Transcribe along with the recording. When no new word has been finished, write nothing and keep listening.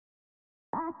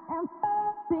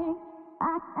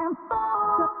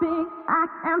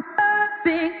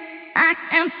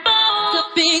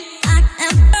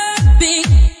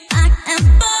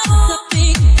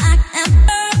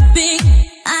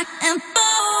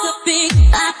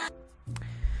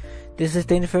This is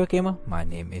Danish Furry Gamer. My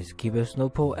name is Kiba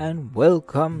Snowpaw and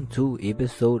welcome to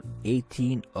episode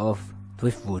 18 of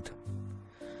Driftwood.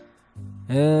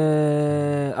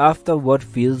 After what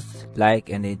feels like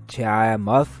an entire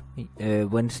month,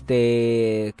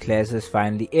 Wednesday classes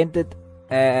finally ended,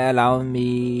 allowing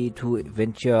me to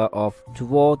venture off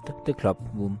toward the club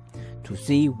room to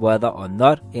see whether or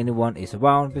not anyone is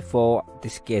around before the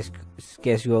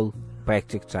scheduled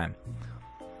practice time.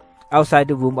 Outside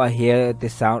the room I hear the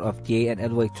sound of Jay and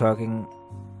Edward talking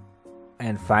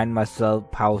and find myself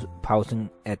pausing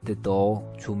at the door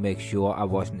to make sure I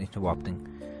wasn't interrupting.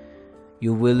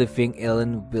 You really think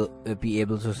Ellen will be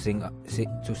able to sing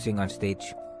on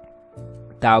stage?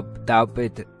 Doubt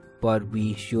it, but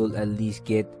we should at least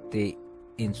get the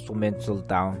instrumental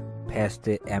down past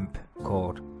the amp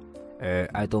chord.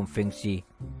 I don't think she.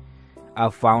 I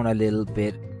found a little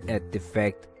bit at the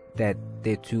fact that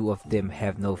the two of them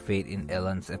have no faith in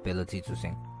Ellen's ability to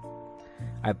sing.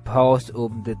 I paused,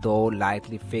 opened the door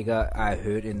lightly, figure I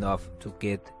heard enough to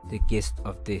get the gist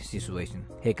of the situation.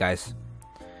 Hey guys.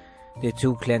 The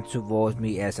two glanced towards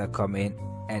me as I come in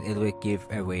and Elric gave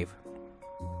a wave.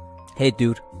 Hey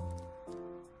dude.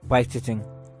 Practicing?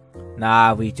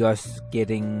 Nah, we just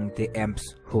getting the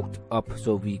amps hooked up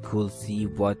so we could see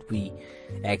what we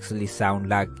actually sound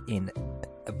like in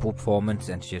a performance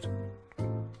and shit.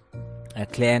 I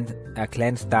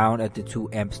glanced down at the two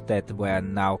amps that were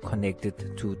now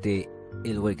connected to the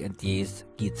Elric and Jay's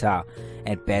guitar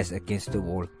and bass against the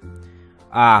wall.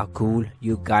 Ah, cool,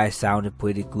 you guys sounded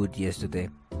pretty good yesterday.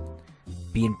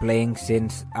 Been playing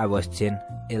since I was 10,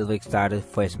 Elric started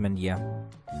freshman year.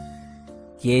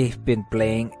 Jay's been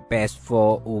playing bass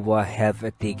for over half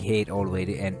a decade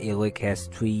already and Elric has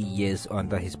 3 years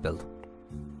under his belt.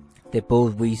 They're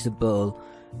both reasonable,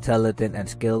 talented and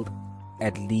skilled.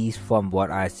 At least from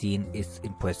what I've seen, it's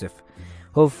impressive.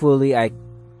 Hopefully I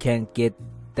can get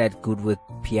that good with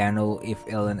piano if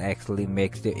Ellen actually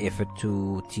makes the effort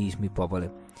to teach me properly.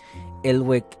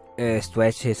 Elric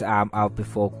stretched his arm out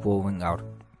before growing out.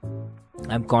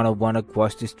 I'm gonna wanna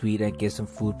cross the street and get some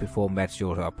food before Matt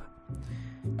shows up.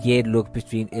 Jade looked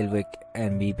between Elric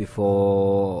and me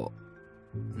before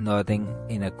nodding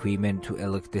in agreement to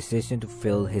Elric's decision to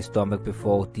fill his stomach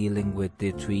before dealing with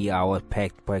the 3-hour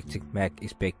packed practice Mac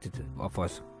expected of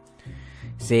us.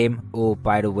 Same. Oh,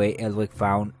 by the way, Elric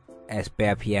found a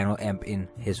spare piano amp in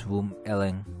his room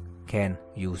Ellen can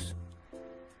use.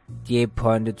 Jay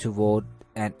pointed toward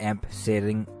an amp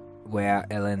setting where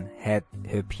Ellen had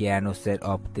her piano set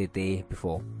up the day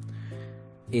before.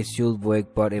 It should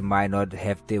work, but it might not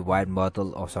have the right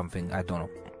model or something, I don't know.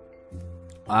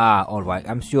 Ah, alright,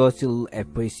 I'm sure she'll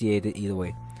appreciate it either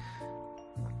way.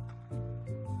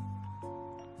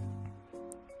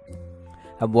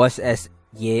 I watched as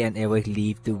Ye and Eric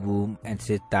leave the room and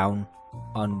sit down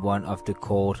on one of the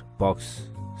chord boxes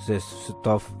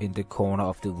stuffed in the corner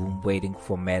of the room waiting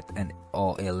for Matt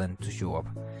or Ellen to show up.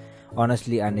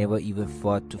 Honestly, I never even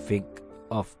thought to think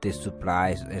of the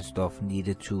supplies and stuff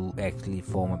needed to actually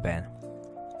form a band.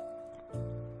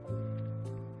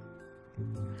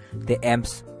 The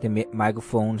amps, the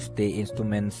microphones, the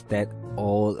instruments, that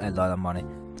all a lot of money.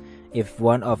 If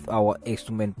one of our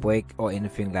instruments break or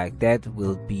anything like that,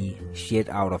 we'll be shit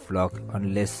out of luck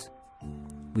unless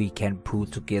we can pull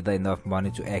together enough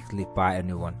money to actually buy a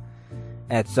new one.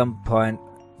 At some point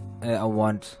I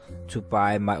want to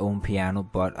buy my own piano,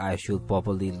 but I should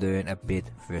probably learn a bit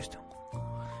first.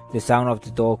 The sound of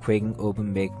the door creaking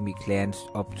open made me glance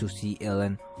up to see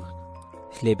Ellen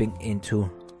slipping into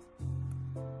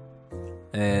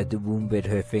the room with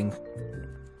her things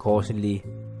cautiously,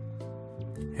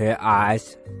 her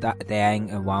eyes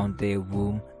daring around the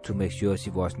room to make sure she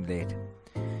wasn't late.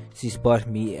 She spotted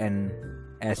me and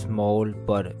a small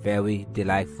but very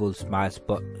delightful smile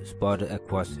spotted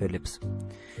across her lips.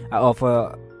 I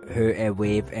offered her a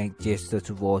wave and gestured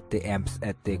toward the amps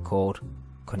at the cord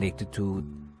connected to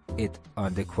it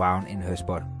on the ground in her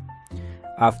spot.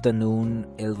 Afternoon,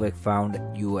 Elric found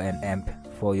you an amp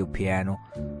for your piano.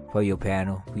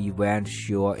 We weren't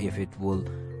sure if it would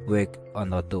work or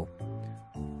not though.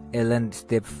 Ellen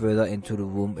stepped further into the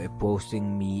room,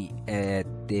 approaching me at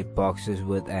the boxes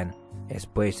with an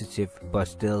expressive but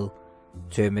still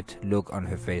determined look on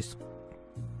her face.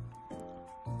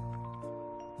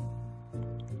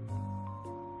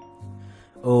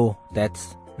 Oh,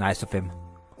 that's nice of him.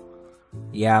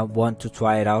 Yeah, want to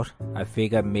try it out? I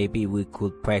figured maybe we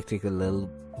could practice a little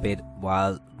bit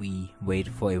while we wait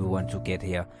for everyone to get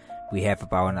here. We have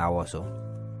about an hour or so.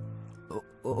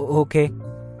 Okay.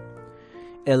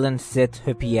 Ellen set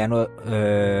her piano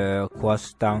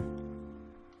chords down.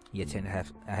 Irritating,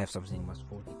 I have something in my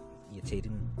throat.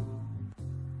 Irritating.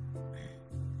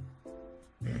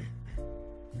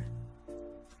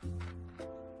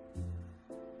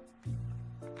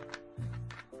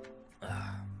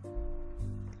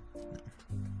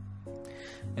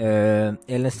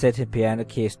 Ellen set her piano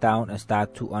case down and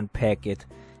started to unpack it,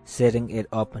 setting it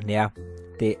up near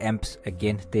the amps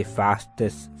again. The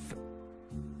fastest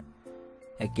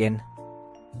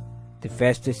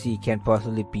he can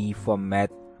possibly be from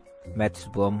Matt's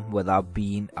room without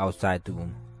being outside the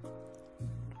room.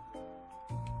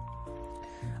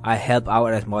 I help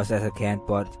out as much as I can,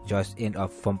 but just end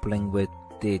up fumbling with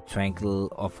the triangle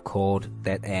of chord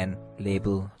that Anne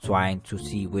labeled, trying to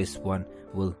see which one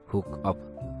will hook up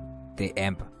the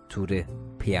amp to the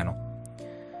piano.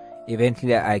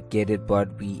 Eventually I get it, but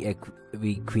we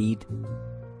agreed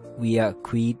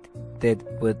that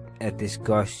with a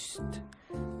disgust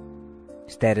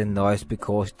static noise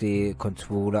because the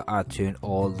controller are turned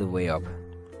all the way up.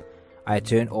 I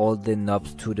turn all the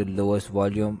knobs to the lowest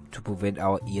volume to prevent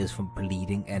our ears from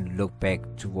bleeding and look back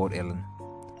toward Ellen.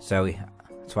 Sorry,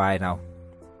 try now.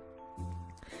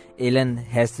 Ellen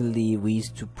hastily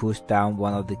reached to push down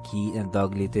one of the keys, and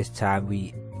luckily this time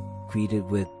we greeted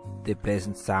with the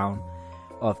pleasant sound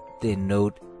of the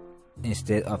note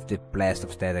instead of the blast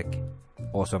of static.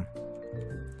 Awesome.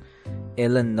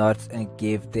 Ellen nods and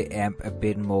gave the amp a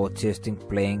bit more testing,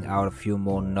 playing out a few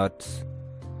more notes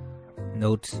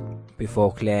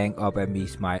before glaring up at me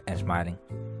and smiling.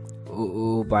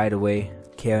 Oh, by the way,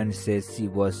 Karen says she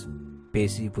was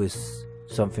busy with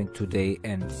something today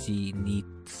and she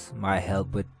needs my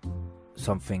help with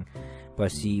something,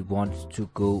 but she wants to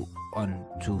go on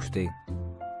Tuesday.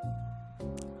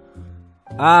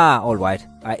 Alright.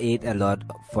 I ate a lot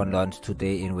for lunch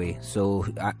today anyway, so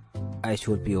I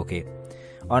should be okay.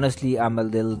 Honestly, I'm a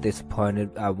little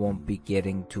disappointed I won't be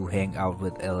getting to hang out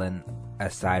with Ellen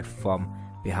aside from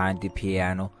behind the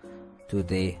piano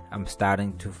today. I'm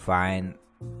starting to find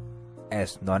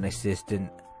as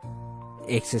non-existent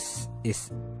existence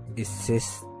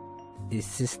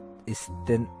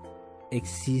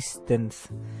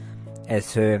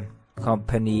as her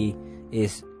company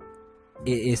is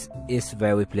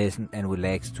very pleasant and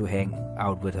relaxed to hang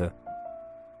out with her.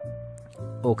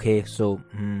 Okay, so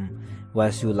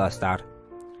where should I start?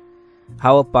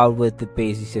 How about with the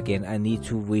basics again? I need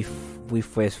to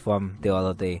refresh from the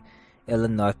other day.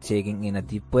 Ellen not taking in a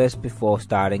deep breath before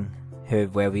starting her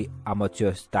very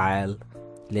amateur style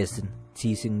lesson,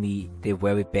 teaching me the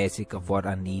very basic of what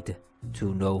I need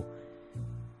to know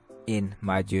in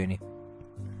my journey.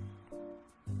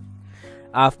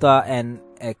 After an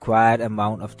acquired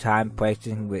amount of time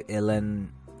practicing with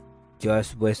Ellen,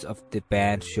 just rest of the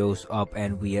band shows up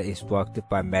and we are instructed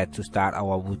by Matt to start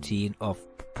our routine of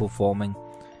performing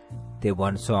the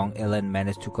one song Ellen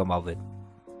managed to come up with.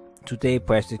 Today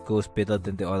practice goes better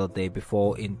than the other day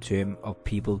before in terms of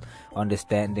people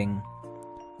understanding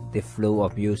the flow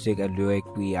of music and lyric.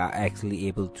 We are actually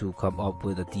able to come up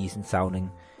with a decent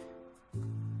sounding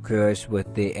chorus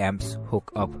with the amps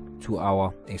hooked up to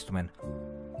our instrument.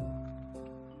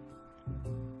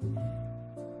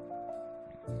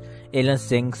 Ellen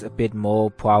sings a bit more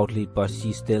proudly, but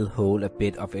she still holds a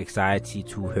bit of anxiety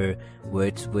to her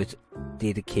words, which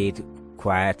dedicate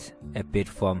quiet a bit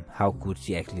from how good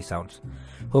she actually sounds.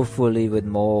 Hopefully with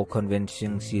more conviction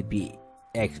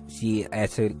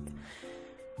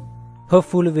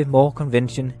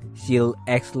she'll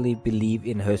actually believe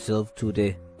in herself to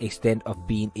the extent of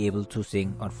being able to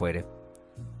sing on Friday.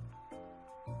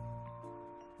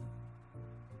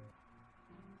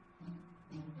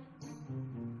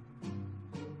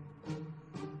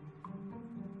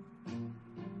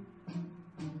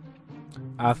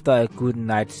 After a good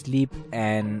night's sleep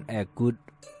and a good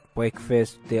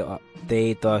breakfast, the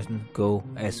day doesn't go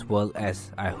as well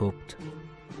as I hoped.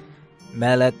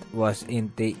 Mallet was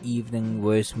in the even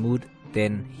worse mood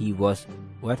than he was.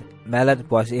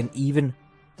 Mallet was in even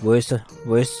worse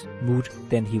mood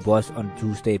than he was on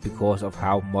Tuesday because of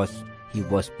how much he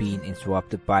was being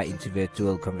interrupted by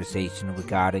individual conversation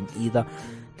regarding either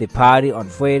the party on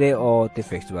Friday or the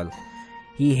festival.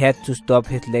 He had to stop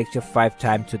his lecture 5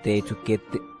 times today to get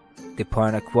the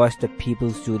point across that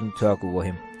people shouldn't talk over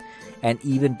him. And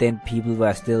even then people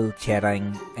were still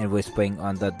chattering and whispering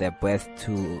under their breath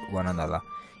to one another.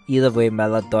 Either way,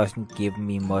 Mallet doesn't give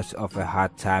me much of a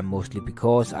hard time, mostly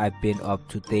because I've been up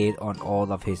to date on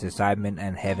all of his assignments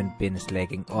and haven't been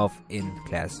slacking off in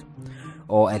class.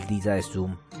 Or at least I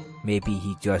assume. Maybe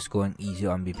he's just going easy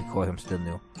on me because I'm still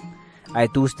new. I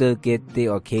do still get the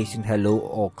occasion hello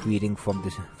or greeting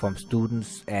from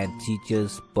students and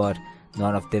teachers, but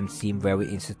none of them seem very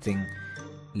interesting,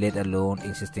 let alone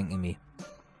interesting in me.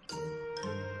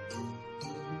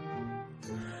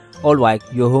 Alright,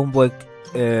 your homework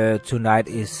tonight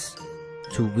is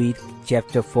to read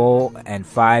chapter 4 and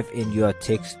 5 in your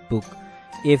textbook.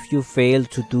 If you fail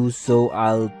to do so,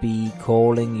 I'll be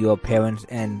calling your parents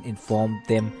and inform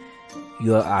them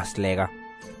you're a slacker.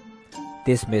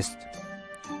 Dismissed.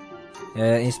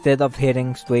 Instead of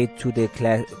heading straight to the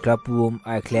club room,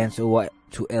 I glance over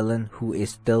to Ellen, who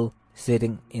is still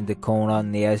sitting in the corner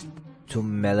nearest to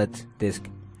Mallet's desk.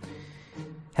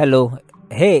 Hello.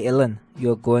 Hey Ellen,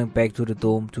 you're going back to the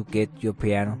dorm to get your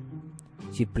piano?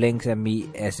 She blinks at me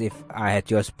as if I had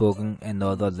just spoken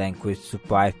another language,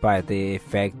 surprised by the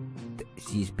fact that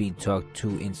she's being talked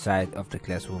to inside of the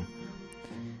classroom.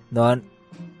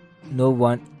 No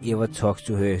one ever talks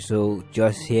to her, so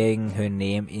just hearing her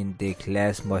name in the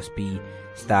class must be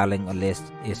startling unless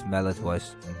it's Mallet's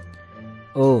voice.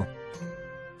 Oh,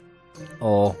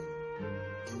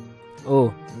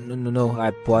 no,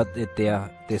 I bought it there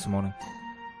this morning.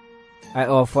 I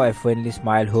offer a friendly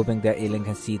smile, hoping that Ellen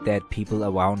can see that people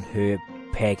around her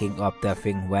packing up their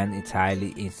things weren't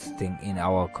entirely interested in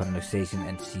our conversation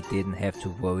and she didn't have to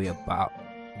worry of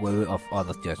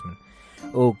others' judgment.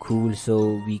 Oh cool,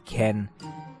 so we can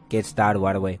get started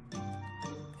right away.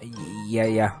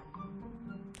 Yeah.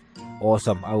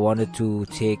 Awesome, I wanted to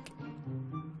take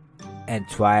and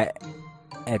try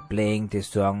at playing the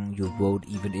song you wrote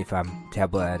even if I'm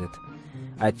terrible at it.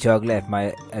 I chuckle at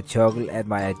my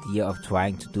idea of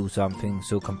trying to do something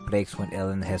so complex when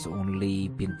Ellen has only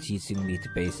been teaching me the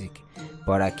basic,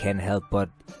 but I can't help but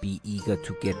be eager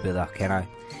to get better, can I?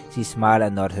 She smiled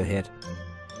and nodded her head.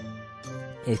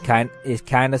 It's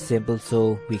kinda simple,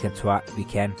 so we can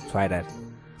try that.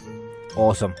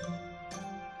 Awesome.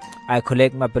 I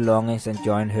collect my belongings and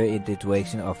join her in the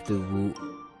direction of the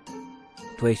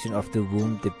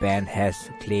room the band has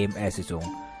claimed as its own.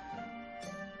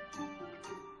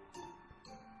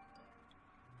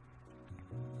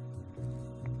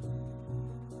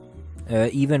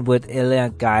 Even with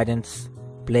Ellen guidance,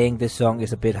 playing the song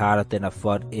is a bit harder than I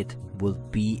thought it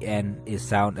would be, and it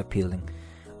sounds appealing.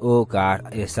 Oh god,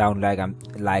 it sounds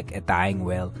like a dying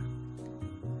whale.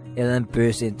 Ellen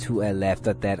burst into a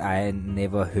laughter that I had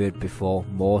never heard before,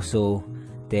 more so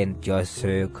than just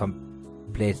her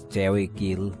completely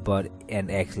giggle, but an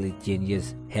actually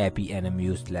genius, happy and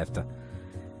amused laughter.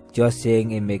 Just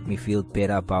saying it makes me feel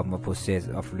better about my process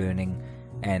of learning,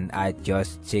 and I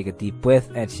just take a deep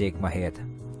breath and shake my head.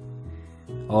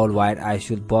 Alright, I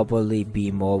should probably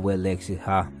be more relaxed,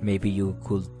 huh? Maybe you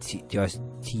could just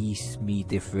tease me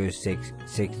the first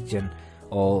section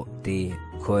or the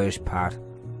chorus part.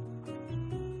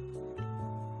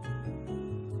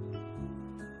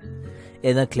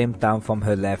 Ellen climbed down from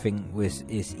her laughing, which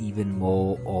is even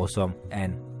more awesome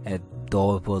and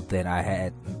adorable than I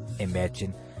had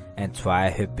imagined, and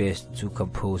tried her best to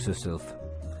compose herself.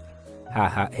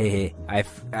 Haha, hey,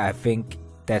 I think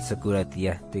that's a good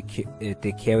idea.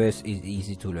 The chorus is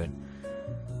easy to learn.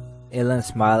 Ellen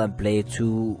smiled and played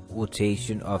 2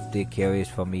 rotations of the chorus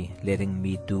for me, letting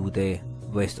me do the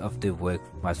rest of the work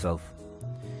myself.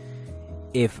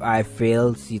 If I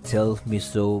fail, she tells me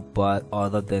so, but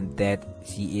other than that,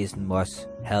 she isn't much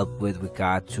help with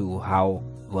regard to how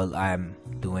well I'm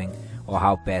doing or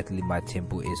how badly my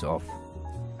tempo is off.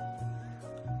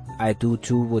 I do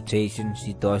 2 rotations,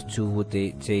 she does 2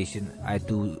 rotations, I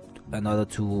do another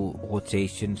 2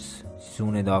 rotations.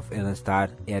 Soon enough, Ellen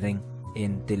started adding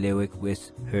in the lyric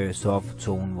with her soft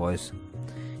tone voice.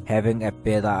 Having a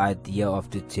better idea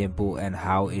of the tempo and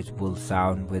how it will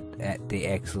sound with the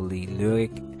actual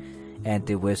lyric and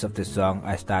the rest of the song,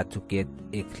 I start to get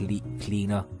it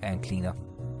cleaner and cleaner.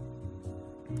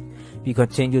 We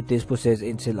continue this process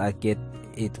until I get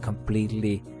it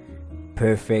completely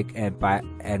perfect, and by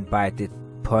the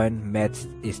point Matt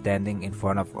is standing in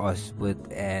front of us with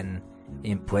an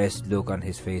impressed look on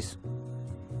his face.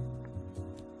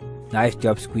 Nice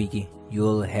job, Squeaky.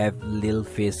 You'll have little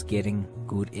fish getting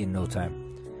good in no time.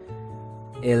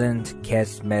 Ellen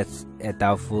cast Matt a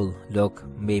doubtful look.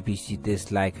 Maybe she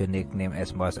disliked her nickname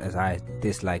as much as I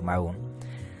dislike my own.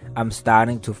 I'm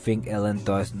starting to think Ellen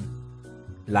doesn't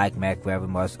like Mac very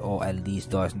much, or at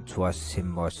least doesn't trust him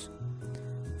much.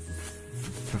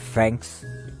 Thanks.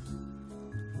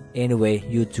 Anyway,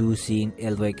 you two seen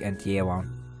Elric and Jay around?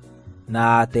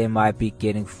 Nah, they might be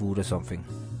getting food or something.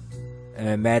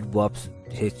 Matt rubs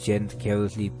his chin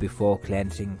carelessly before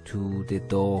glancing to the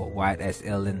door right as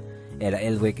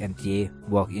Elric and Jay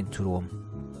walk into the room.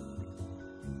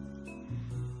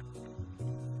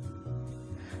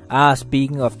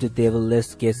 Speaking of the devil,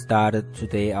 let's get started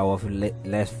today, our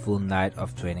last full night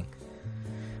of training.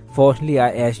 Fortunately,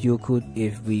 I asked Yukut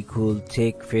if we could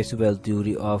take festival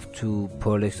duty off to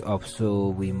polish up, so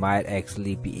we might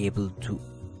actually be able to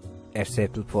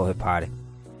accept it for her party.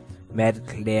 Matt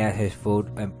cleared his throat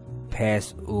and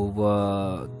passed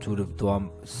over to the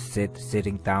dorm,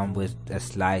 sitting down with a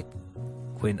slight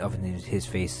grin on his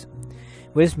face.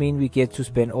 Which means we get to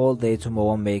spend all day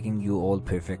tomorrow making you all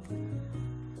perfect.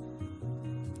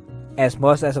 As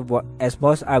much as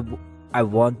I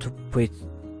want to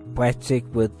practice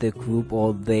with the group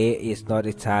all day, it's not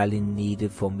entirely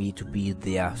needed for me to be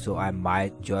there, so I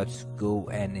might just go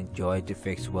and enjoy the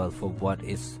festival for what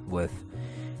it's worth,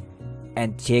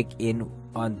 and check in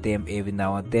on them every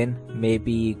now and then.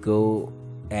 Maybe go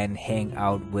and hang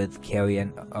out with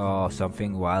Carrion or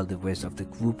something while the rest of the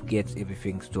group gets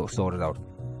everything sorted out.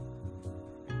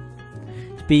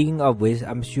 Speaking of which,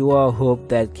 I'm sure I hope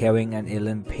that Carrion and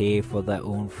Ellen pay for their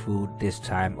own food this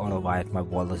time, otherwise my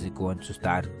wallet is going to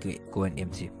start going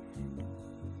empty.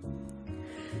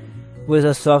 With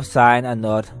a soft sign and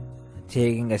nod,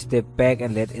 taking a step back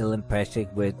and let Ellen practice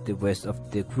with the rest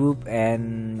of the group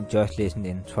and just listen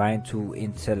in, trying to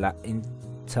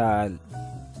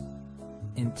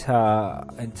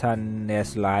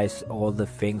internationalize all the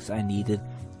things I needed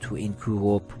to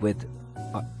incorporate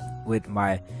with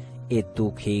my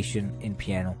education in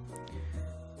piano.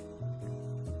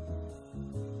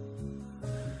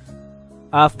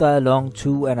 After a long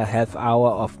 2.5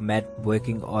 hours of Matt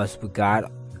working us regard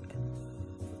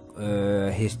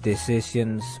his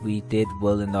decisions, we did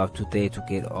well enough today to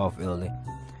get off early.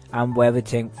 I'm very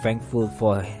thankful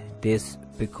for this,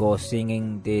 because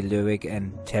singing the lyric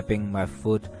and tapping my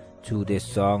foot to this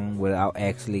song without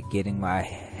actually getting my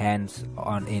hands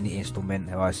on any instrument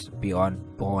was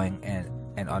beyond boring and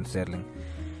unsettling.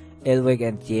 Elric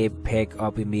and Jay packed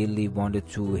up immediately, wanted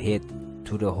to head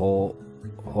to the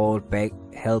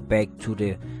hell back to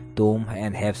the dome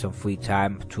and have some free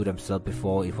time to themselves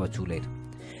before it was too late.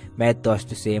 Matt does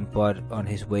the same, but on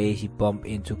his way he bumped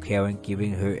into Karen,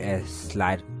 giving her a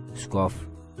slight scoff.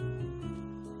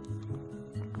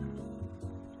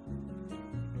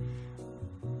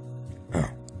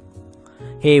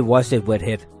 Hey, what's it,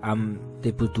 wethead? I'm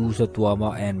the producer,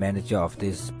 drummer, and manager of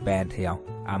this band here.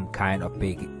 I'm kind of a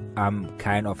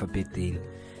big deal.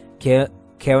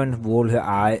 Karen rolled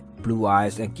her blue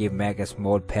eyes and gave Mac a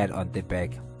small pat on the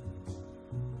back.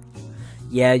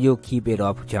 Yeah, you keep it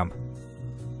up, chump.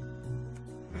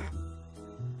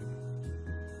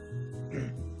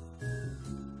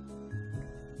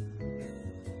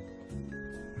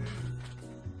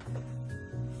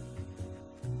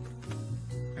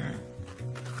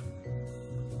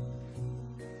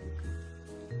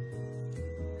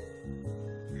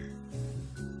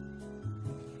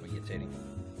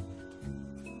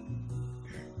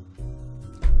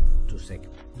 Too sick.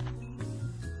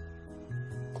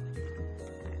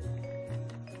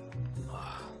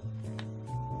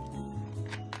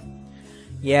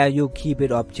 Yeah, you keep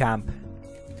it up, champ.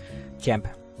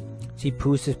 She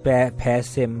pushes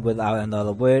past him without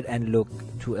another word and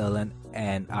looked to Ellen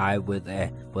and I with a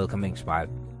welcoming smile.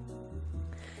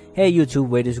 Hey, you two,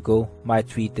 ready to go? My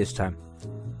treat this time.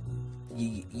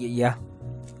 Yeah.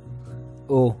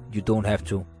 Oh, you don't have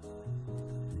to.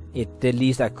 It's the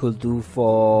least I could do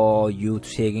for you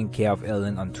taking care of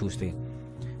Ellen on Tuesday.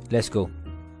 Let's go.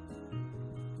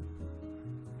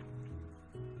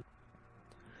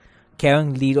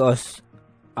 Karen lead us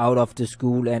out of the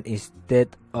school, and instead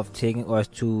of taking us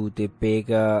to the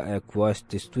baker across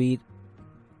the street,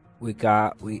 we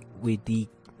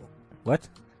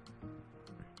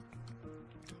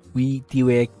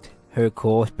direct her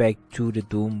course back to the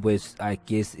dome, which I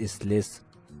guess is less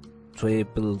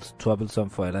troublesome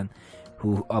for Ellen,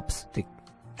 who opts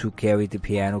to carry the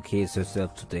piano case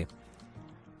herself today.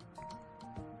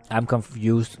 I'm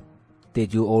confused.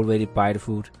 Did you already buy the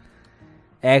food?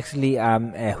 Actually,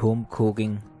 I'm at home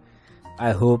cooking.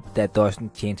 I hope that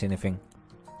doesn't change anything.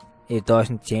 It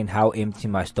doesn't change how empty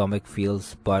my stomach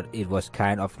feels, but it was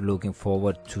kind of looking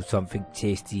forward to something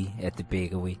tasty at the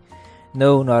bakery.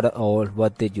 No, not at all.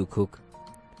 What did you cook?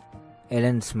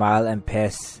 Ellen smiled and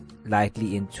pressed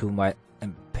slightly into my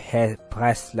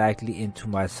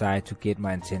side to get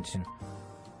my attention.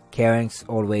 Karen's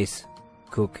always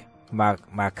cook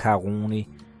macaroni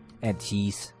and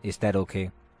cheese. Is that okay?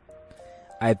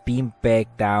 I beamed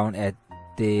back down at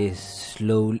the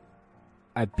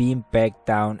I beam back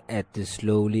down at the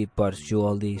slowly but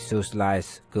surely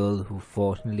socialized girl who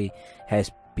fortunately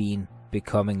has been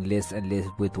becoming less and less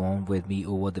withdrawn with me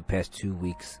over the past 2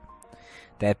 weeks.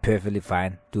 That's perfectly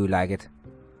fine. Do you like it?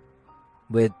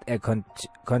 With a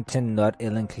content nod,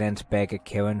 Ellen glanced back at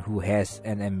Karen, who has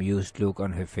an amused look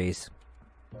on her face.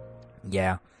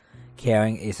 Yeah,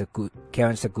 Karen's a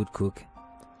good cook.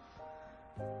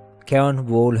 Karen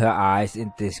rolled her eyes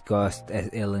in disgust as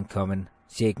Ellen commented,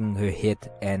 shaking her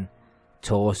head and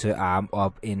tossed her arm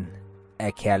up in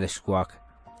a careless squawk.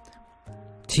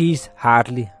 Tease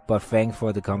hardly, but thanks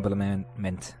for the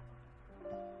compliment.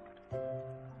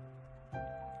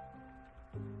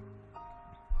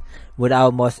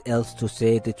 Without much else to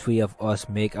say, the three of us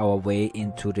make our way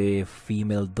into the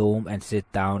female dome and sit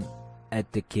down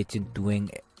at the kitchen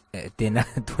dinner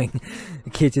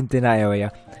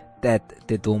area that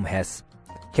the dome has.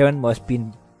 Karen must be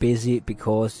busy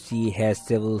because she has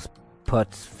several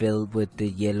pots filled with the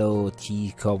yellow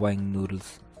tea covering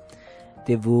noodles.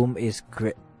 The room is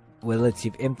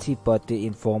relatively empty, but the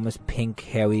informer's pink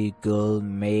hairy girl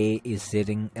May is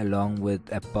sitting along with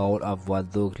a bowl of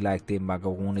what looked like the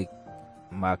macaroni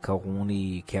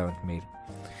Karen made.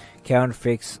 Karen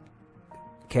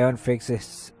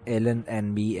fixes Ellen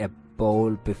and me a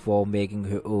bowl before making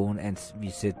her own, and we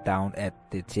sit down at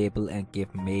the table and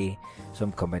give May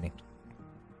some company.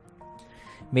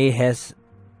 May has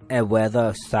a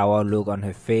rather sour look on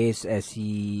her face as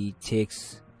she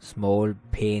takes small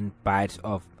pained bites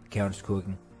of Karen's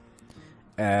cooking.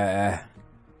 Ellen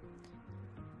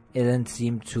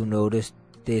seems to notice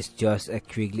this just as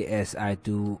quickly as I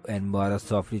do and mutters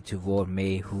softly toward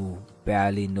May, who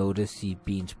barely notices she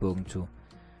being spoken to.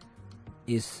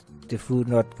 Is the food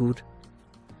not good?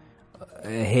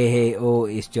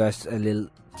 It's just a little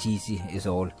cheesy is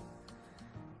all.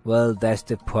 Well, that's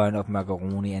the point of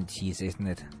macaroni and cheese, isn't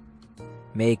it?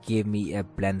 May gave me a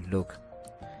bland look.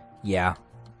 Yeah.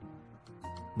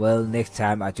 Well, next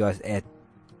time I just add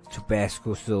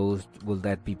Tabasco sauce, will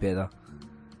that be better?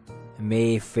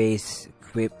 May face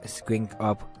squint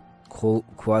up,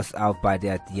 crossed out by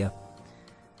the idea.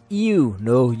 Ew,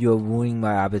 no, you're ruining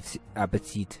my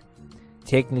appetite.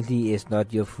 Technically, it's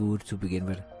not your food to begin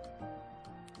with.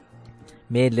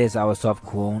 May lets our soft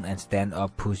groan and stand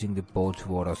up, pushing the bowl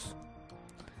toward us.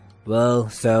 Well,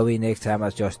 sorry, next time I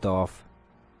just off.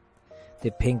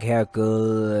 The pink-haired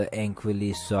girl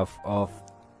angrily shoved out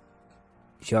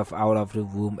of the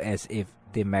room as if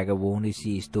the macaroni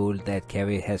she stole that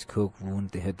Carrie has cooked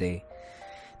ruined her day.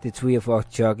 The three of us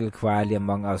chuckled quietly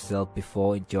among ourselves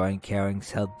before enjoying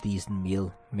Karen's half-decent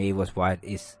meal. May was right,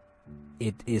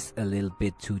 it is a little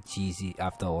bit too cheesy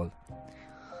after all.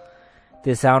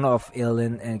 The sound of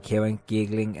Ellen and Karen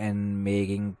giggling and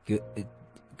making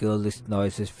girlish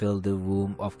noises filled the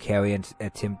room of Karen's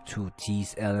attempt to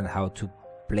tease Ellen how to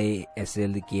play a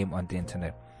silly game on the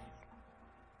internet.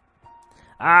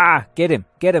 Ah, get him!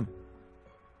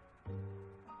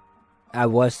 I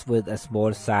was with a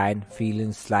small sign,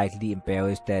 feeling slightly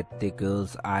embarrassed that the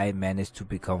girls I managed to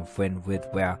become friends with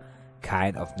were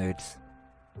kind of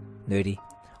nerdy.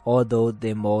 Although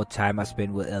the more time I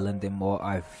spent with Ellen, the more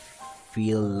I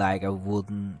feel like I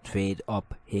wouldn't trade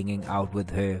up hanging out with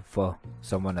her for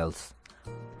someone else.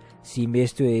 She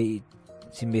mystery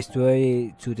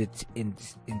to the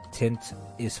intent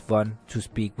is fun to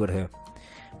speak with her.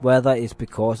 Whether it's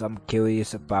because I'm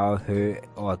curious about her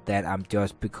or that I'm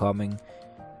just becoming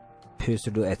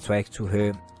personally attracted to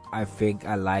her, I think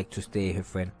I like to stay her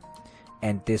friend.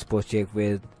 And this project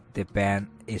with the band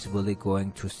is really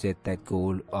going to set that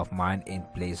goal of mine in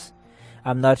place.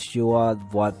 I'm not sure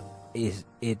what it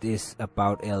is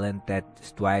about Ellen that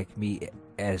strikes me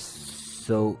as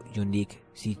so unique.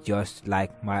 She's just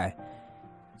like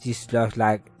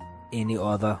any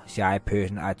other shy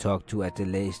person I talk to at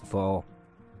least for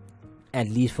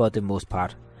the most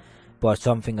part, but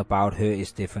something about her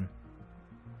is different.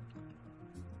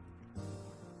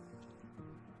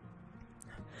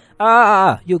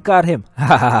 Ah, you got him! Ha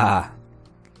ha ha!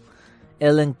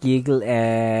 Ellen giggled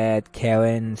at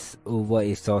Karen's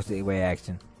overexhausted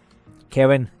reaction.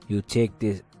 Karen, you take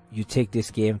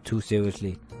this game too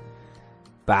seriously.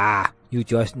 Bah, you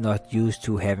just not used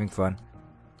to having fun.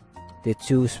 The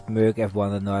two smirk at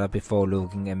one another before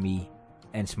looking at me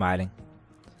and smiling.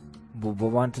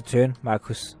 Want to turn,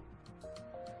 Marcus?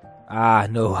 Ah,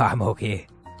 no, I'm okay.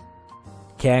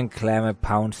 Karen clamor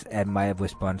pounced at my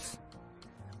response.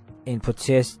 In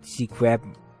protest, she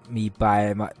grabbed me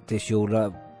by the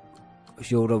shoulder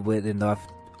with enough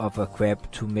of a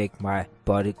grab to make my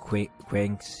body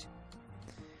cranks.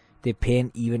 The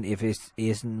pain, even if it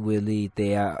isn't really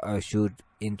there, should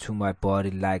into my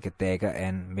body like a dagger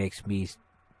and makes me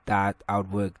dart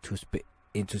outward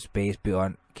into space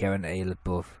beyond Karen and Ale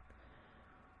both.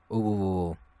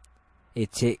 Ooh.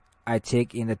 I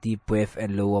take in a deep breath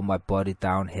and lower my body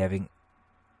down,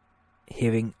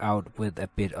 heaving out with a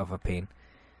bit of a pain.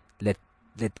 Let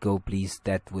go, please.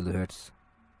 That will hurt.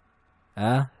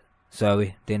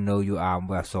 Sorry, didn't know your arm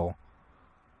was sore.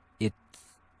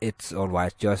 It's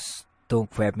alright. Just don't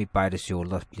grab me by the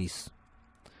shoulders, please.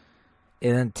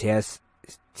 Ellen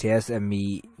stares at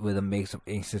me with a mix of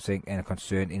anxiety and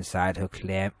concern inside her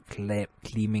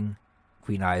gleaming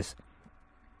green eyes.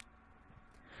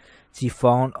 She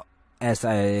frowned as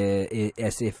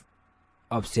if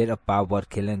upset about what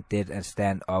Kellen did and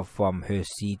stand up from her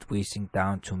seat, reaching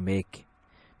down to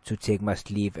take my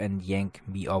sleeve and yank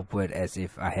me upward as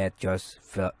if I had just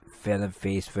fallen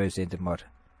face first in the mud.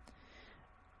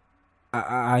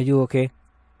 Are you okay?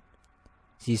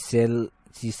 She settled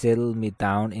me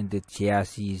down in the chair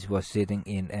she was sitting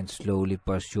in, and slowly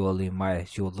but surely my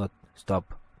shoulder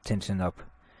stopped tensing up.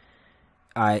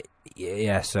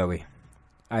 Yeah, sorry.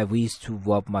 I reached to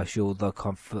rub my shoulder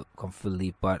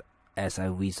comfortably, but as I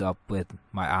reached up with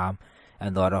my arm,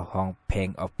 another hung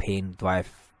pang of pain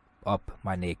drive up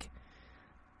my neck.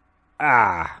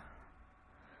 Are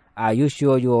you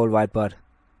sure you're alright, bud?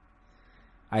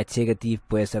 I take a deep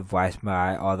breath and raise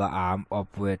my other arm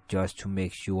upward just to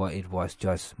make sure it was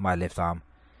just my left arm.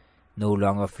 No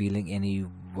longer feeling any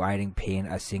riding pain,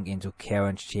 I sink into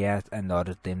Karen's chair and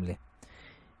nodded dimly.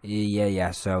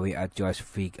 Yeah, sorry, I just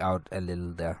freaked out a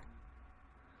little there.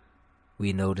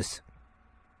 We notice.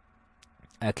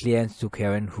 I glance to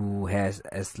Karen, who has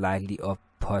a slightly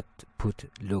put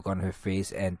look on her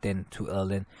face, and then to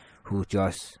Ellen, who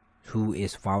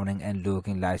is frowning and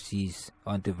looking like she's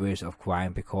on the verge of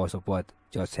crying because of what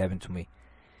just happened to me.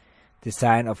 The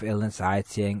sign of Ellen's eye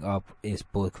tearing up is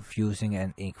both confusing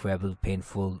and incredibly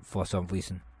painful for some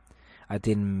reason. I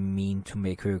didn't mean to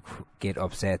make her get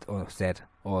upset or sad,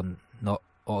 or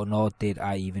nor did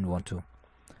I even want to.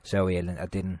 Sorry, Ellen, I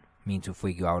didn't mean to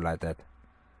freak you out like that.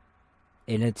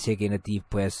 Ellen took in a deep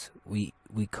breath. We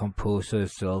composed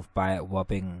herself by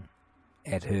rubbing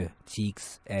at her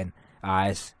cheeks and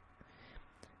eyes,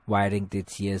 wiping the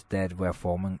tears that were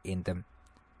forming in them.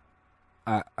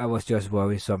 I was just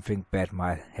worried something bad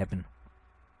might happen.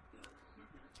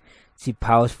 She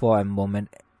paused for a moment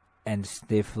and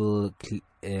sniffled,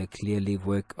 clearly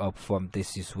woke up from this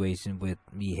situation with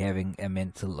me having a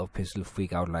mental or physical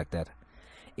freak out like that.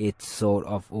 It's sort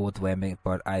of overwhelming,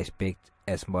 but I expect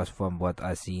as much from what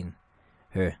I've seen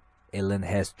her. Ellen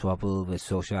has trouble with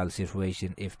social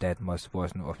situation, if that much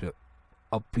wasn't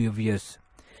obvious.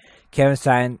 Karen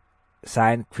signed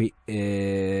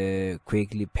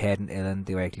quickly, patting Ellen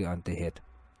directly on the head.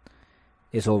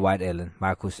 It's alright, Ellen.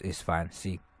 Marcus is fine.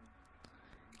 See.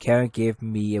 Karen gave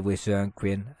me a reassuring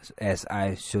grin as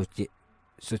I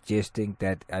suggesting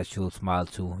that I should smile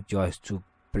too, just to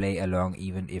play along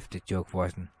even if the joke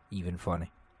wasn't even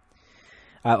funny.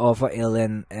 I offer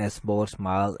Ellen a small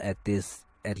smile at this,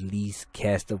 at least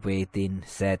cast away the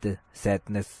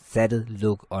saddened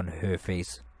look on her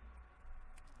face.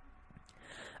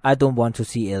 I don't want to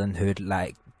see Ellen hurt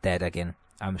like that again.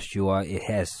 I'm sure it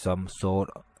has some sort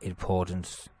of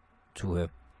importance to her.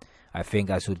 I think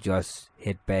I should just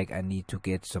head back. I need to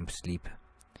get some sleep.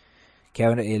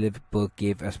 Karen and Ellen both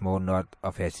gave a small nod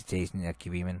of hesitation and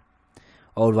agreement.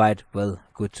 Alright, well,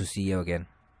 good to see you again.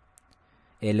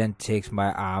 Ellen takes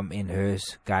my arm in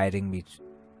hers, guiding me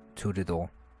to the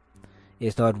door.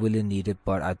 It's not really needed,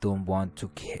 but I don't want to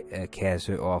cast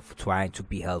her off trying to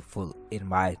be helpful. It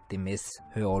might dismiss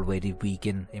her already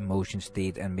weakened emotion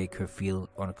state and make her feel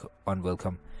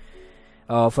unwelcome.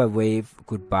 I offer a wave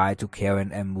goodbye to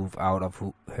Karen and move out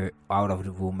of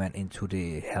the room and into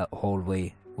the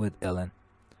hallway with Ellen.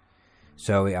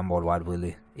 Sorry, I'm alright,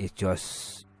 Willie. It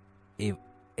was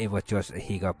just a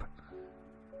hiccup.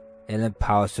 Ellen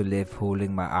paused to lift,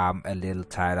 holding my arm a little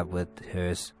tighter with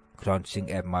hers,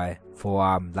 clutching at my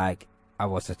forearm like I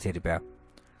was a teddy bear.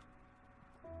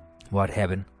 What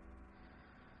happened?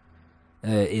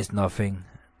 It's nothing.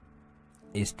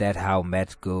 Is that how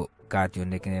Matt got your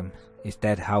nickname?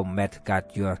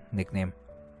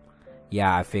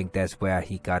 Yeah, I think that's where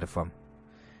he got it from.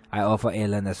 I offer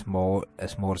Ellen a small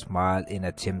smile in an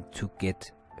attempt to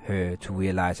get her to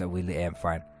realize I really am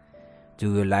fine.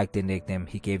 Do you like the nickname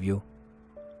he gave you?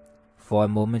 For a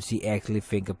moment she actually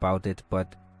thinks about it,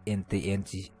 but in the end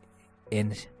she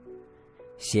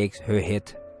shakes her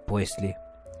head briskly.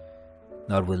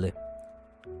 Not really.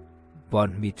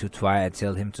 Want me to try and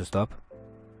tell him to stop?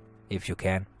 If you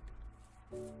can.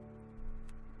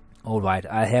 Alright,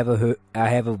 I have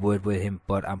a word with him,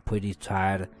 but I'm pretty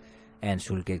tired and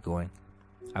should get going.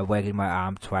 I waggle my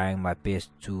arm, trying my best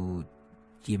to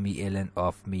jimmy Ellen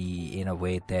off me in a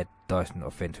way that doesn't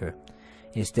offend her.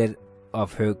 Instead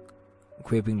of her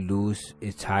gripping loose,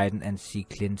 it tightened and she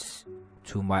clings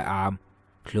to my arm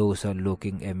closer,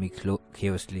 looking at me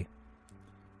curiously.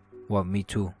 Want me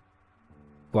to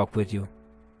walk with you?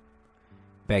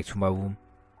 Back to my room.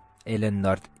 Ellen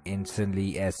nodded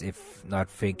instantly, as if not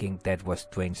thinking that was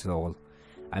strange at all.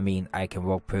 I mean, I can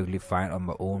walk perfectly fine on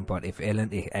my own, but if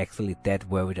Ellen is actually that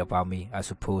worried about me, I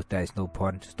suppose there is no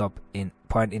point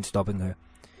in stopping her.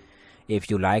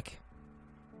 If you like.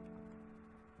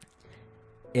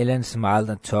 Ellen smiled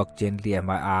and tugged gently at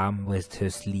my arm with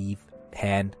her sleeve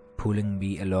hand, pulling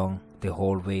me along the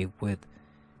hallway with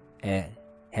a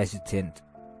hesitant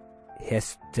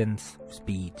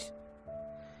speed.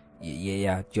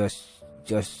 Yeah, just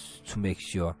to make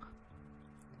sure.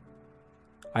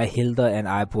 I held her an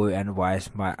eyebrow and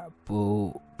raised my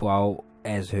brow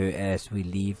as we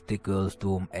leave the girls'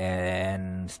 room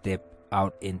and step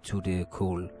out into the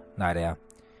cool night air.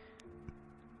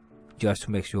 Just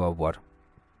to make sure of what?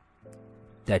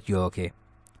 That you're okay.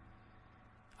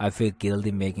 I feel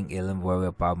guilty making Ellen worry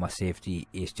about my safety.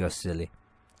 Is just silly.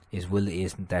 It really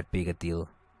isn't that big of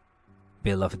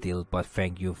a deal, but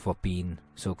thank you for being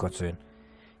so concerned.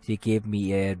 She gave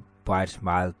me a bright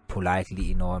smile,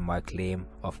 politely ignoring my claim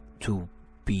to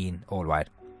being alright.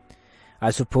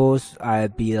 I suppose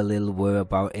I'd be a little worried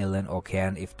about Ellen or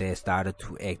Karen if they started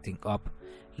to acting up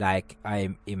like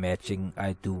I'm imagining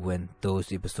I do when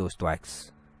those episodes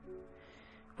strikes.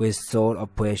 With sort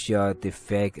of pressure, the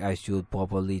fact I should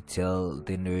probably tell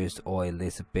the nurse or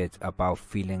Elizabeth about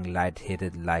feeling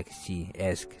lightheaded like she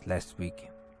asked last week.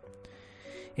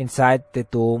 Inside the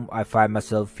dome, I find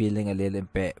myself feeling a little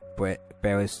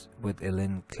embarrassed with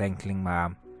Ellen clanking my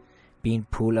arm, being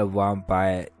pulled around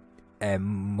by a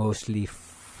mostly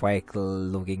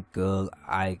fragile-looking girl.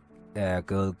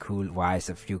 Girl could raise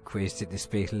a few questions,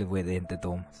 especially within the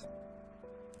dome.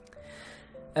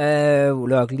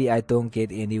 Luckily, I don't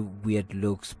get any weird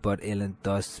looks, but Ellen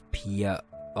does peer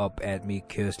up at me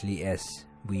curiously as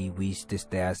we reach the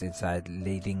stairs inside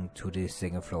leading to the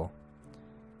second floor.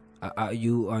 Are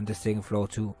you on the second floor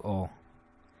too, or?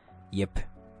 Yep.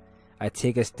 I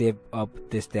take a step up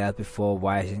the stairs before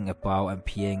rising above and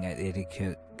peering at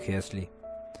it curiously.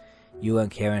 You and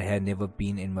Karen had never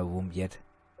been in my room yet.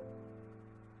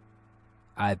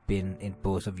 I've been in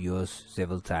both of yours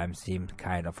several times. Seemed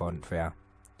kind of unfair.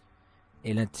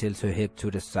 Ellen tilts her head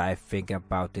to the side, thinking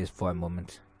about this for a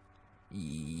moment.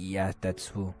 Yeah, that's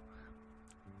true.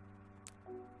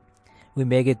 We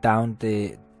make it down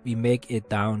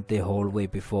the hallway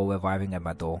before arriving at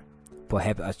my door.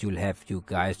 Perhaps I should have you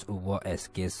guys over as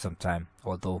guests sometime,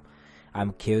 although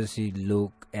I'm curiously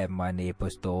look at my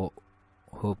neighbor's door,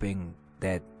 hoping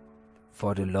that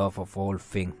for the love of all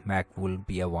things Mac will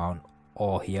be around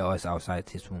or hear us outside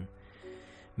his room.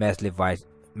 Matt lives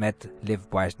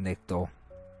right next door.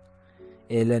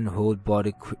 Ellen's whole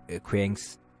body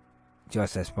cranks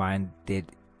just as mine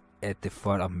did at the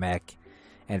thought of Mac,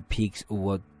 and peeks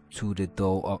over to the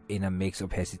door in a mix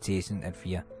of hesitation and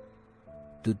fear.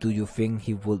 Do you think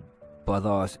he would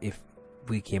bother us if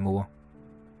we came over?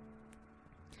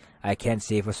 I can't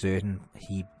say for certain.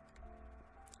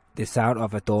 The sound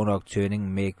of a doorknob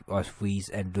turning make us freeze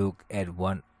and look at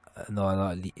one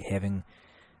another, having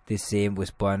the same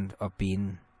response of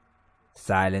being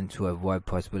silent to avoid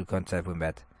possible contact with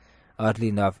Matt. Oddly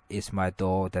enough, it's my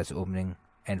door that's opening,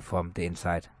 and from the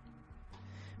inside.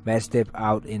 Matt steps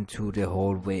out into the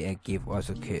hallway and gives us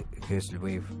a cursory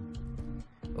wave.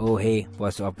 Oh hey,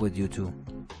 what's up with you two?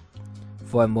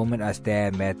 For a moment I stare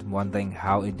at Matt, wondering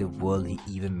how in the world he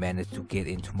even managed to get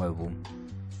into my room.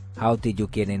 How did you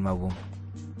get in my room?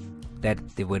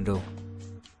 That the window.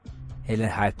 Helen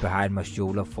hides behind my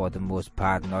shoulder for the most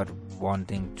part, not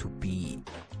wanting to be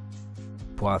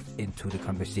brought into the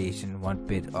conversation, one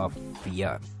bit of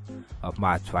fear of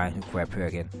my trying to grab her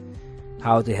again.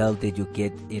 How the hell did you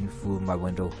get in through my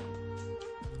window?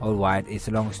 Alright, it's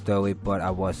a long story, but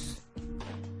I was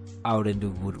out in the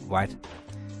wood, right?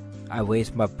 I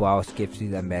raised my brows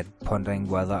skeptically at Matt, pondering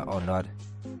whether or not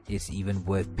it's even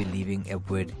worth believing a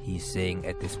word he's saying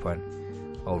at this point.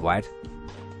 Alright.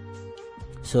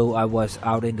 So I was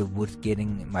out in the woods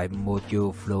getting my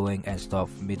mojo flowing and stuff,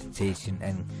 meditation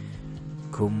and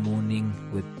communing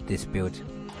with the spirit.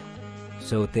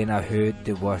 So then I heard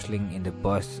the rustling in the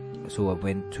bush, so I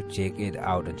went to check it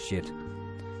out and shit.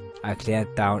 I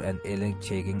glanced down at Ellen,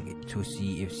 checking to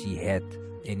see if she had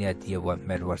any idea what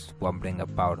Matt was bumbling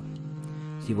about.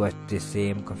 She was the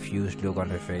same confused look on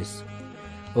her face.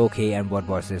 Okay, and what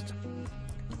was it?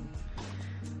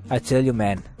 I tell you,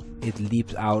 man, it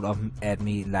leaps out at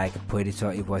me like a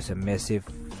predator. It was a massive,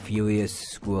 furious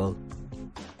squirrel.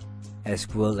 A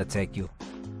squirrel attacked you.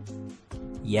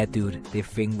 Yeah, dude, the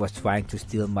thing was trying to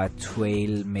steal my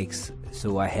trail mix,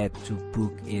 so I had to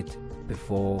book it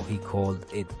before he called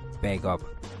it back up.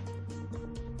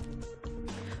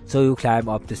 So you climb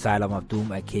up the Asylum of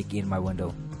Doom and kick in my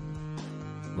window.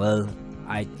 Well,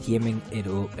 I jamming it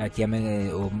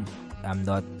open. I'm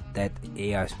not that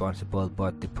irresponsible,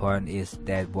 but the point is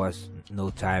that was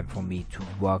no time for me to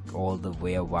walk all the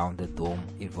way around the dome.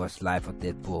 It was life or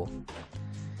death, bro.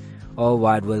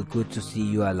 Alright, well, good to see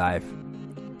you alive.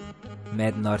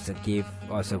 Matt nods and gave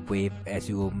us a wave as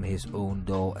he opened his own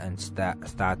door and start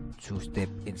to step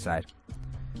inside.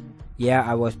 Yeah,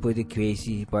 I was pretty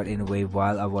crazy, but in a way,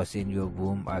 while I was in your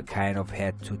room, I kind of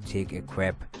had to take a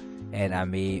crap, and I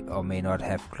may or may not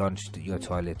have plunged your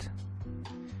toilet.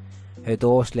 Her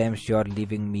door slammed shut,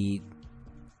 leaving me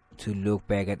to look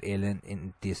back at Ellen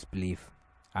in disbelief.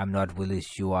 I'm not really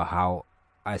sure how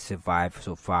I survived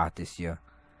so far this year.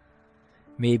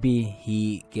 Maybe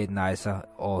he get nicer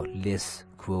or less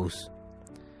gross.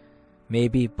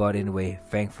 Maybe, but anyway,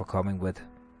 thanks for coming with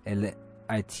Ellen.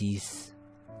 I tease,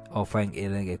 offering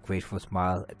Ellen a grateful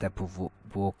smile that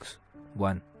provokes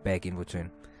one back in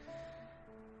return.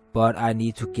 But I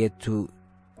need to get the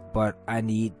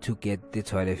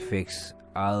toilet fixed.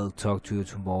 I'll talk to you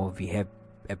tomorrow. We have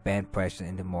a band practice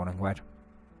in the morning, right?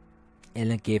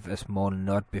 Ellen gave a small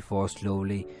nod before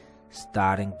slowly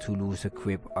starting to lose a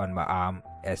grip on my arm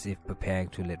as if preparing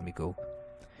to let me go.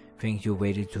 Think you're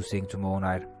ready to sing tomorrow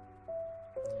night?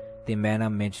 The manner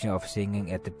mention of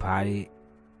singing at the party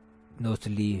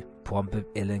notably prompted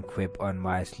Ellen grip on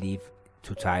my sleeve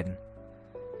to tighten.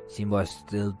 She must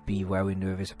still be very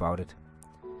nervous about it.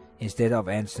 Instead of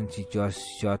answering, she just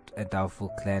shot a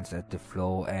doubtful glance at the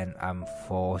floor, and I'm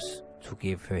forced to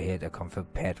give her head a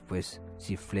comfort pat which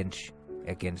she flinching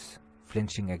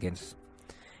against.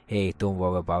 Hey, don't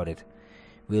worry about it.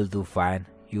 We'll do fine.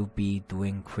 You've been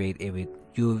doing great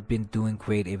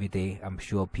every day. I'm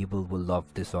sure people will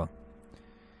love the song.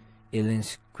 Ellen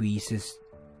squeezes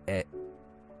at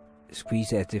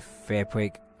the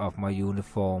fabric of my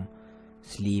uniform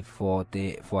sleeve for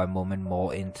a moment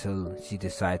more until she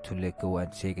decides to let go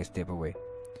and take a step away.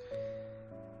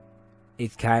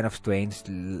 It's kind of strange,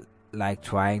 like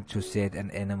trying to set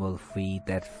an animal free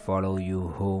that follow you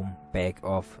home back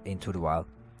off into the wild.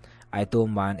 I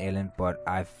don't mind Ellen, but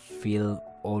I feel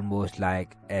almost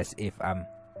like as if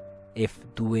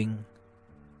doing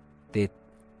the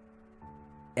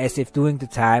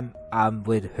time I'm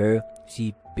with her,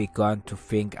 she begun to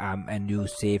think I'm a new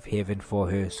safe haven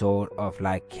for her, sort of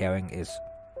like caring is.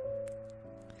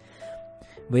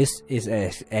 This is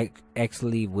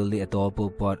actually really adorable,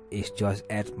 but it just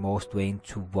adds more strain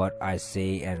to what I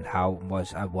say and how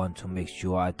much I want to make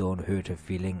sure I don't hurt her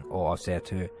feeling or upset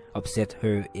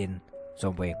her in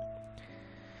some way.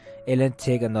 Ellen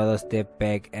take another step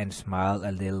back and smile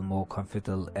a little more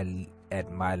comfortable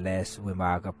at my last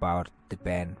remark about the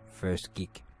band first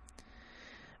gig.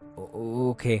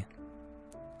 Okay.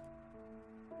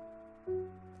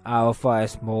 I offer a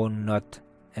small nod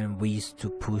and reach to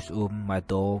push open my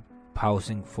door,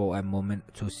 pausing for a moment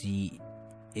to see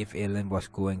if Ellen was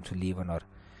going to leave or not.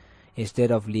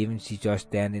 Instead of leaving, she just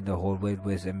stands in the hallway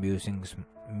with a amusing,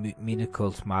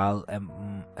 minical smile and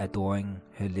adoring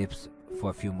her lips for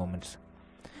a few moments.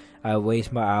 I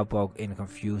raise my eyebrow in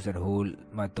confused and hold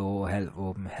my door held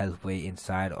open halfway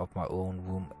inside of my own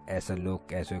room as I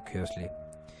look at her curiously.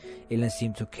 Ellen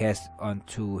seems to catch on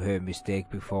to her mistake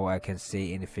before I can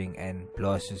say anything and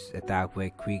blushes a dark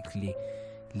red, quickly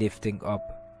lifting up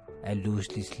a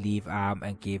loosely sleeved arm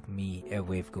and give me a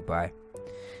wave goodbye.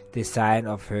 The sign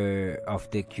of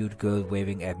the cute girl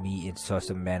waving at me in such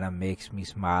a manner makes me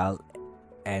smile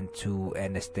and to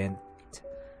an extent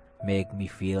make me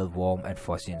feel warm and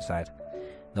fuzzy inside.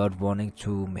 Not wanting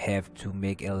to have to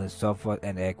make Ellen suffer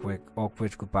an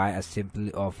awkward goodbye, I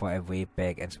simply offer a wave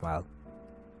back and smile.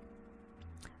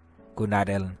 Good night,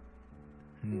 Ellen.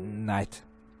 Night.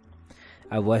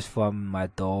 I watch from my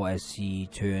door as she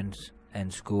turns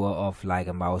and scurries off like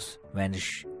a mouse,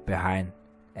 vanish behind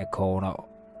a corner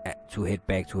to head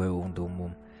back to her own dorm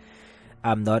room.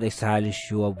 I'm not entirely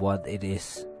sure what it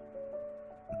is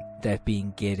that's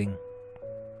been getting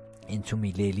into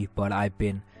me lately, but I've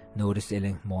been noticing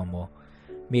Ellen more and more.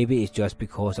 Maybe it's just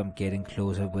because I'm getting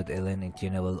closer with Ellen in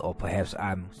general, or perhaps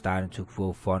I'm starting to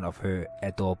grow fond of her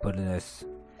adorableness,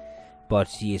 but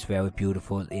she is very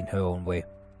beautiful in her own way.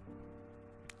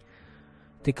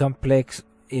 The complex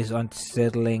is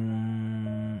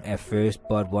unsettling at first,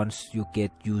 but once you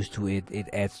get used to it, it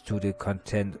adds to the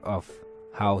content of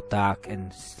how dark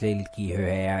and silky her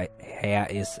hair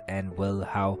is, and well,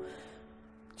 how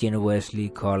generously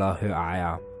color her eyes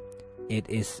are. It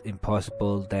is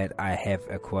possible that I have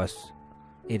a crush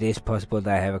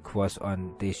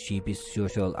on the sheepish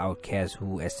social outcast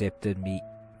who accepted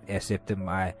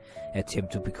my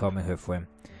attempt to becoming her friend.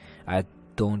 I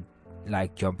don't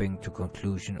like jumping to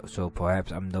conclusions, so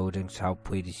perhaps I'm noting how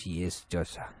pretty she is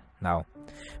just now.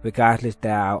 Regardless,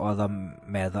 there are other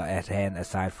matters at hand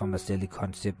aside from a silly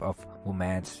concept of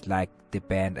romance, like the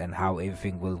band and how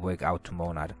everything will work out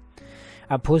tomorrow night.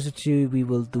 I'm positive we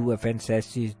will do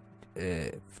fantastic,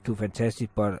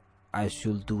 but I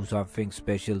should do something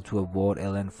special to award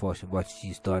Ellen for what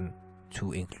she's done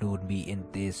to include me in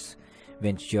this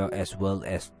venture as well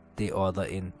as the other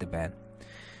in the band.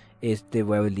 It's the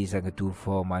very least I can do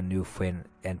for my new friend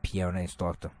and piano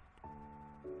instructor.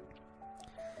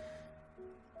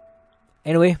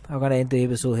 Anyway, I'm gonna end the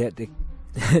episode here.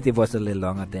 It was a little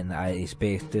longer than I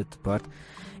expected, but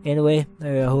anyway,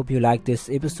 I hope you liked this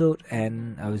episode,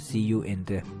 and I will see you in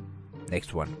the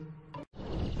next one.